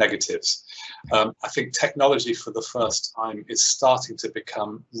many negatives. I think technology for the first time is starting to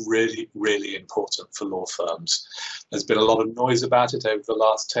become really, really important for law firms. There's been a lot of noise about it over the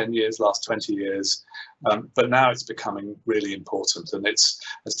last 10 years, last 20 years, but now it's becoming really important. And it's,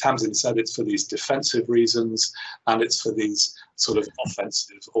 as Tamsin said, it's for these defensive reasons, and it's for these sort of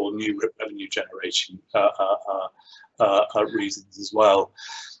offensive or new revenue generation reasons as well.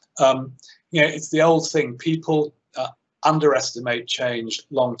 You know, it's the old thing, people underestimate change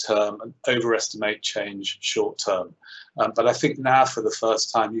long term and overestimate change short term. But I think now for the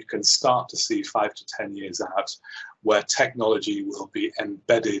first time you can start to see 5 to 10 years out where technology will be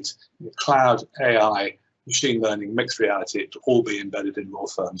embedded in cloud, AI, machine learning, mixed reality, it will all be embedded in law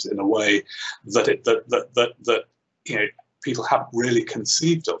firms in a way that you know, people haven't really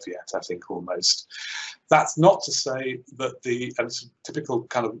conceived of yet, I think, almost. That's not to say that and it's a typical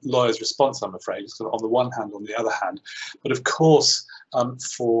kind of lawyer's response, I'm afraid, it's on the one hand, on the other hand. But of course,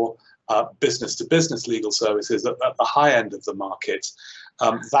 for business to business legal services at the high end of the market,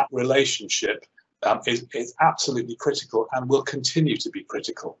 that relationship is absolutely critical and will continue to be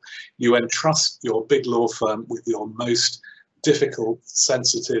critical. You entrust your big law firm with your most difficult,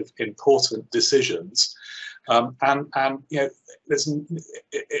 sensitive, important decisions. And you know,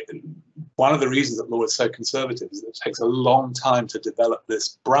 one of the reasons that law is so conservative is that it takes a long time to develop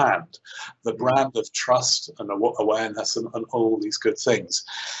this brand, the brand of trust and awareness and all these good things.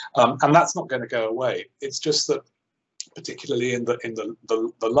 And that's not going to go away. It's just that, particularly in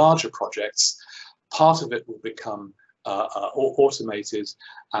the larger projects, part of it will become automated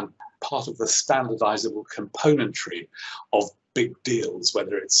and part of the standardizable componentry of big deals,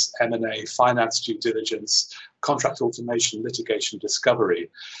 whether it's M&A, finance due diligence, contract automation, litigation discovery.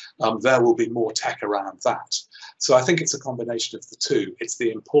 There will be more tech around that. So I think it's a combination of the two. It's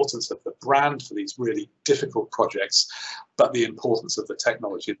the importance of the brand for these really difficult projects, but the importance of the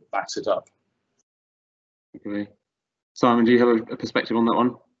technology that backs it up. Okay. Simon, do you have a perspective on that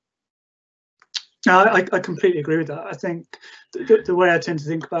one? No, I completely agree with that. I think the way I tend to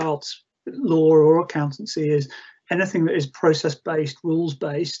think about law or accountancy is anything that is process-based,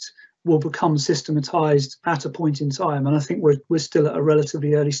 rules-based, will become systematized at a point in time. And I think we're still at a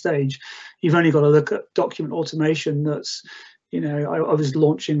relatively early stage. You've only got to look at document automation. That's, you know, I was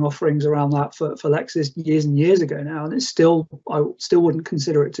launching offerings around that for Lexis years and years ago now, and it's still, I still wouldn't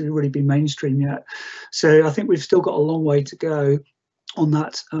consider it to really be mainstream yet. So I think we've still got a long way to go on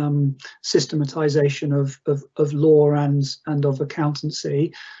that systematization of law and of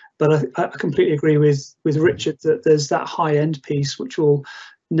accountancy. But I completely agree with Richard that there's that high end piece which will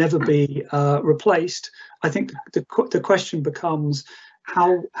never be replaced. I think the question becomes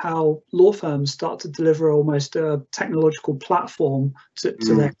how law firms start to deliver almost a technological platform to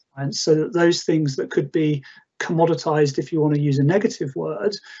their clients, so that those things that could be commoditized, if you want to use a negative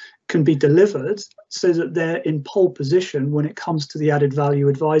word, can be delivered so that they're in pole position when it comes to the added value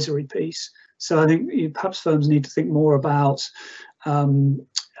advisory piece. So I think perhaps firms need to think more about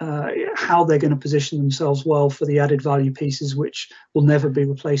how they're going to position themselves well for the added value pieces, which will never be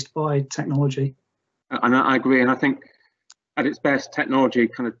replaced by technology. And I agree, and I think at its best, technology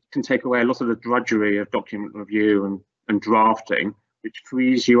kind of can take away a lot of the drudgery of document review and drafting, which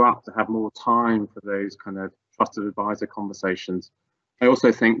frees you up to have more time for those kind of trusted advisor conversations. I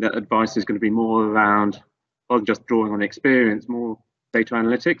also think that advice is going to be more around, rather than just drawing on experience, more data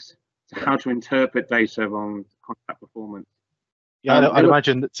analytics, so how to interpret data on contract performance. Yeah, I'd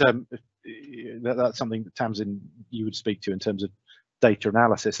imagine that that's something that Tamsin, you would speak to in terms of data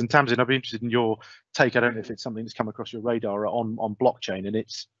analysis. And Tamsin, I'd be interested in your take. I don't know if it's something that's come across your radar on blockchain and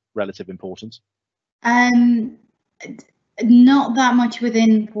its relative importance. Not that much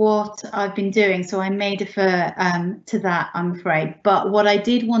within what I've been doing, so I may defer to that, I'm afraid. But what I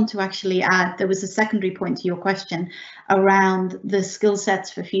did want to actually add, there was a secondary point to your question around the skill sets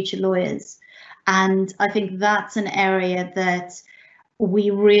for future lawyers. And I think that's an area that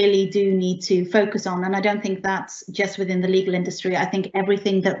we really do need to focus on. And I don't think that's just within the legal industry. I think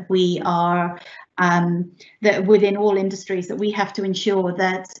everything that we are, that within all industries, that we have to ensure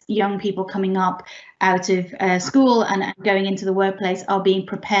that young people coming up out of school and going into the workplace are being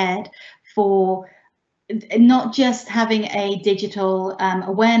prepared for not just having a digital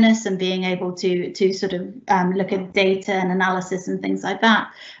awareness and being able to sort of look at data and analysis and things like that,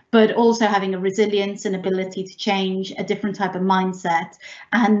 but also having a resilience and ability to change, a different type of mindset.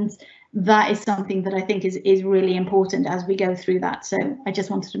 And that is something that I think is really important as we go through that. So I just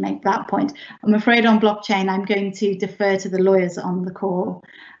wanted to make that point. I'm afraid on blockchain, I'm going to defer to the lawyers on the call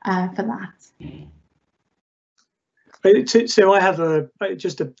for that. So I have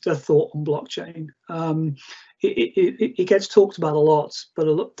just a thought on blockchain. It gets talked about a lot,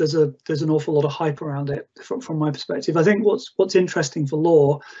 but there's an awful lot of hype around it from my perspective. I think what's interesting for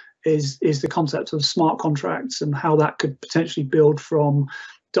law is the concept of smart contracts and how that could potentially build from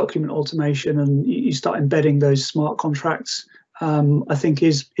document automation, and you start embedding those smart contracts. I think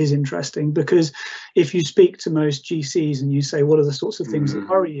is interesting, because if you speak to most GCs and you say what are the sorts of things that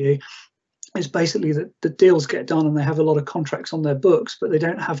worry you, it's basically that the deals get done and they have a lot of contracts on their books, but they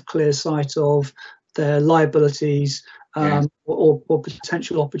don't have clear sight of their liabilities or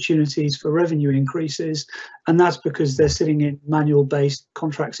potential opportunities for revenue increases. And that's because they're sitting in manual-based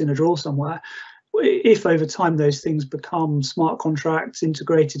contracts in a drawer somewhere. If over time those things become smart contracts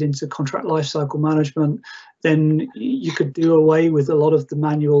integrated into contract lifecycle management, then you could do away with a lot of the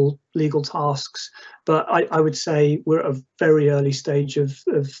manual legal tasks. But I would say we're at a very early stage of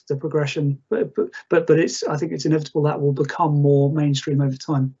the progression. But I think it's inevitable that will become more mainstream over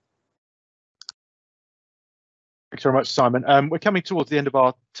time. Thanks very much, Simon. We're coming towards the end of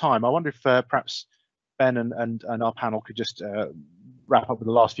our time. I wonder if perhaps Ben and our panel could just wrap up with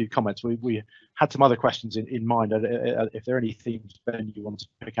the last few comments. We had some other questions in mind. If there are any themes, Ben, you want to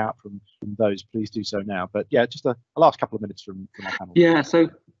pick out from those, please do so now. But yeah, just a last couple of minutes from our panel. Yeah, so I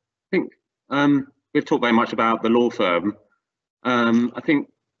think we've talked very much about the law firm. I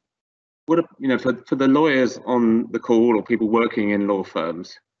think for the lawyers on the call or people working in law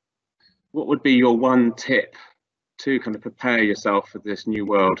firms, what would be your one tip to kind of prepare yourself for this new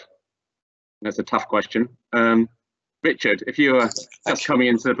world? That's a tough question. Richard, if you were just coming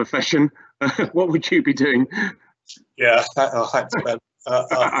into the profession, what would you be doing? Yeah, thanks, Ben.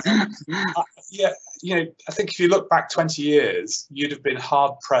 Yeah, I think if you look back 20 years, you'd have been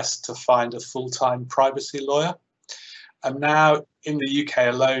hard pressed to find a full-time privacy lawyer. And now in the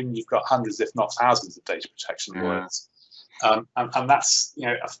UK alone, you've got hundreds, if not thousands, of data protection lawyers. And that's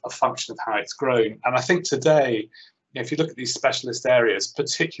a function of how it's grown. And I think today, if you look at these specialist areas,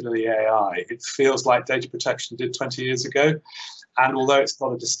 particularly AI, it feels like data protection did 20 years ago. And although it's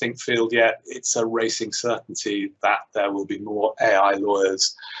not a distinct field yet, it's a racing certainty that there will be more AI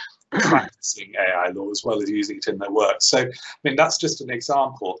lawyers practicing AI law as well as using it in their work. So, I mean, that's just an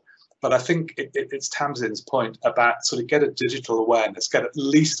example. But I think it's Tamsin's point about sort of get a digital awareness, get at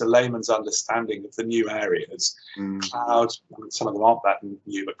least a layman's understanding of the new areas. Cloud, I mean, some of them aren't that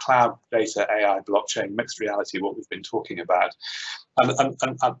new, but cloud, data, AI, blockchain, mixed reality, what we've been talking about. And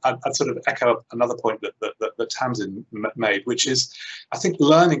I'd sort of echo another point that Tamsin made, which is, I think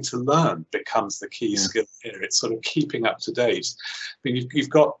learning to learn becomes the key skill here. It's sort of keeping up to date. I mean,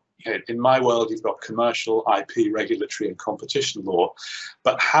 you've got in my world, you've got commercial, IP, regulatory, and competition law,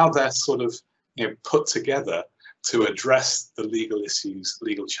 but how they're sort of put together to address the legal issues,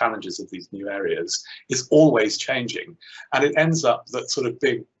 legal challenges of these new areas is always changing. And it ends up that sort of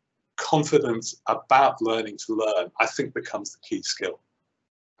big confidence about learning to learn, I think, becomes the key skill.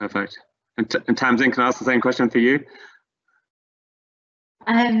 Perfect. And Tamsin, can I ask the same question for you?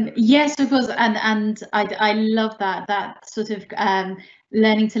 Yes, of course, and I love that sort of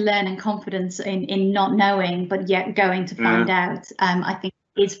learning to learn and confidence in not knowing, but yet going to find out. I think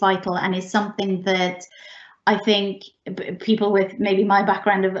is vital and is something that I think people with maybe my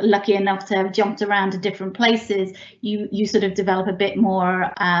background of lucky enough to have jumped around to different places, you sort of develop a bit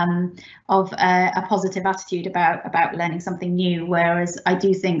more of a positive attitude about learning something new. Whereas I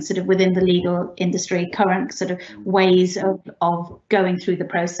do think sort of within the legal industry, current sort of ways of going through the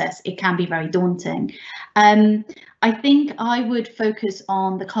process, it can be very daunting. I think I would focus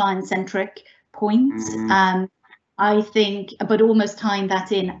on the client-centric points. I think, but almost tying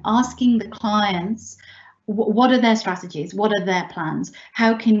that in, asking the clients, what are their strategies? What are their plans?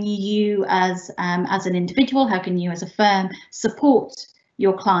 How can you as an individual, how can you as a firm support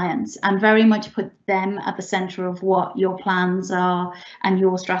your clients and very much put them at the center of what your plans are and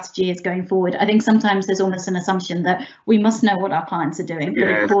your strategy is going forward? I think sometimes there's almost an assumption that we must know what our clients are doing, but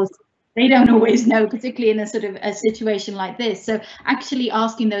of course they don't always know, particularly in a sort of a situation like this. So actually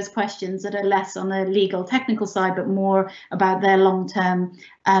asking those questions that are less on the legal technical side, but more about their long-term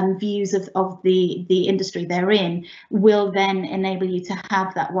views of the industry they're in, will then enable you to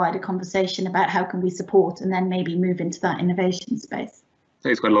have that wider conversation about how can we support and then maybe move into that innovation space. It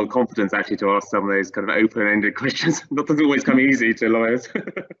takes quite a lot of confidence actually to ask some of those kind of open-ended questions. That doesn't always come easy to lawyers.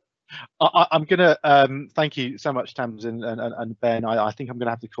 I'm going to thank you so much, Tamsin and Ben. I think I'm going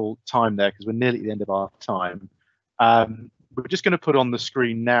to have to call time there because we're nearly at the end of our time. We're just going to put on the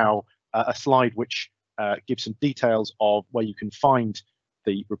screen now a slide which gives some details of where you can find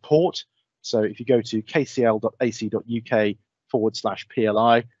the report. So if you go to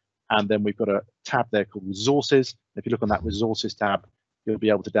kcl.ac.uk/PLI, and then we've got a tab there called Resources. If you look on that Resources tab, you'll be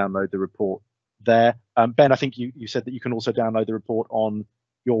able to download the report there. Ben, I think you said that you can also download the report on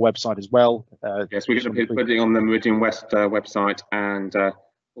your website as well. Yes, we're going to be putting it on the Meridian West website and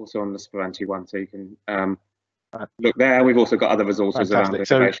also on the Spiranti one, so you can look there. We've also got other resources around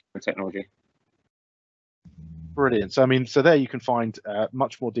innovation and technology. Brilliant. So I mean, so there you can find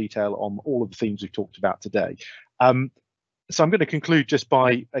much more detail on all of the themes we've talked about today. So I'm going to conclude just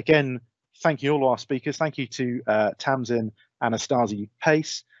by again thanking all our speakers. Thank you to Tamsin Anatasi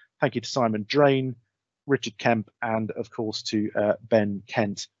Pace. Thank you to Simon Drane, Richard Kemp, and of course to Ben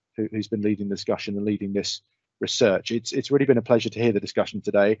Kent, who's been leading the discussion and leading this research. It's really been a pleasure to hear the discussion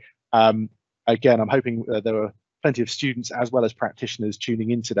today. Again, I'm hoping there were plenty of students as well as practitioners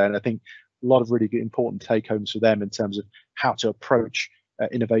tuning in today, and I think a lot of really good, important take-homes for them in terms of how to approach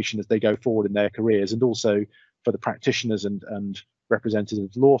innovation as they go forward in their careers, and also for the practitioners and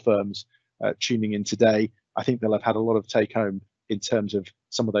representatives of law firms tuning in today. I think they'll have had a lot of take-home in terms of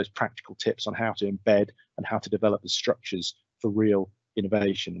some of those practical tips on how to embed and how to develop the structures for real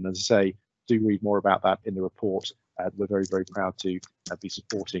innovation. And as I say, do read more about that in the report. We're very, very proud to be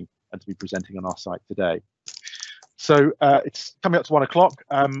supporting and to be presenting on our site today. So it's coming up to 1 o'clock.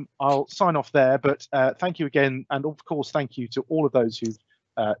 I'll sign off there, but thank you again. And of course, thank you to all of those who've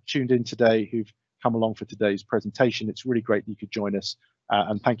tuned in today, who've come along for today's presentation. It's really great that you could join us.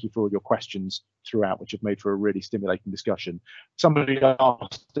 And thank you for all your questions throughout, which have made for a really stimulating discussion. Somebody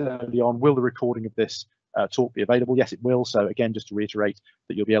asked early on, will the recording of this talk be available? Yes, it will. So again, just to reiterate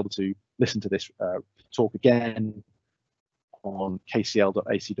that you'll be able to listen to this talk again on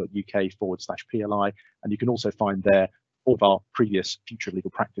kcl.ac.uk/PLI. And you can also find there all of our previous Future of Legal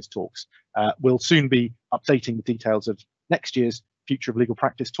Practice talks. We'll soon be updating the details of next year's Future of Legal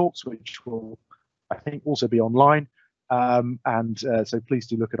Practice talks, which will, I think, also be online. So please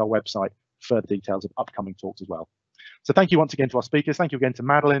do look at our website for further details of upcoming talks as well. So thank you once again to our speakers. Thank you again to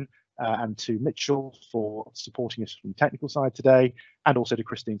Madeline and to Mitchell for supporting us from the technical side today, and also to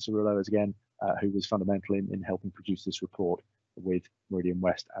Christine Cerullo again, who was fundamental in helping produce this report with Meridian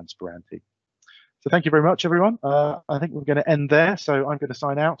West and Spiranti. So thank you very much, everyone. I think we're going to end there. So I'm going to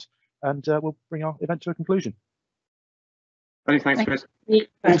sign out and we'll bring our event to a conclusion. Thanks, Chris. Thank you.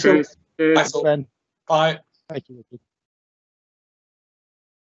 Thanks, Chris. Thanks, Ben. Bye. Thank you, Richard.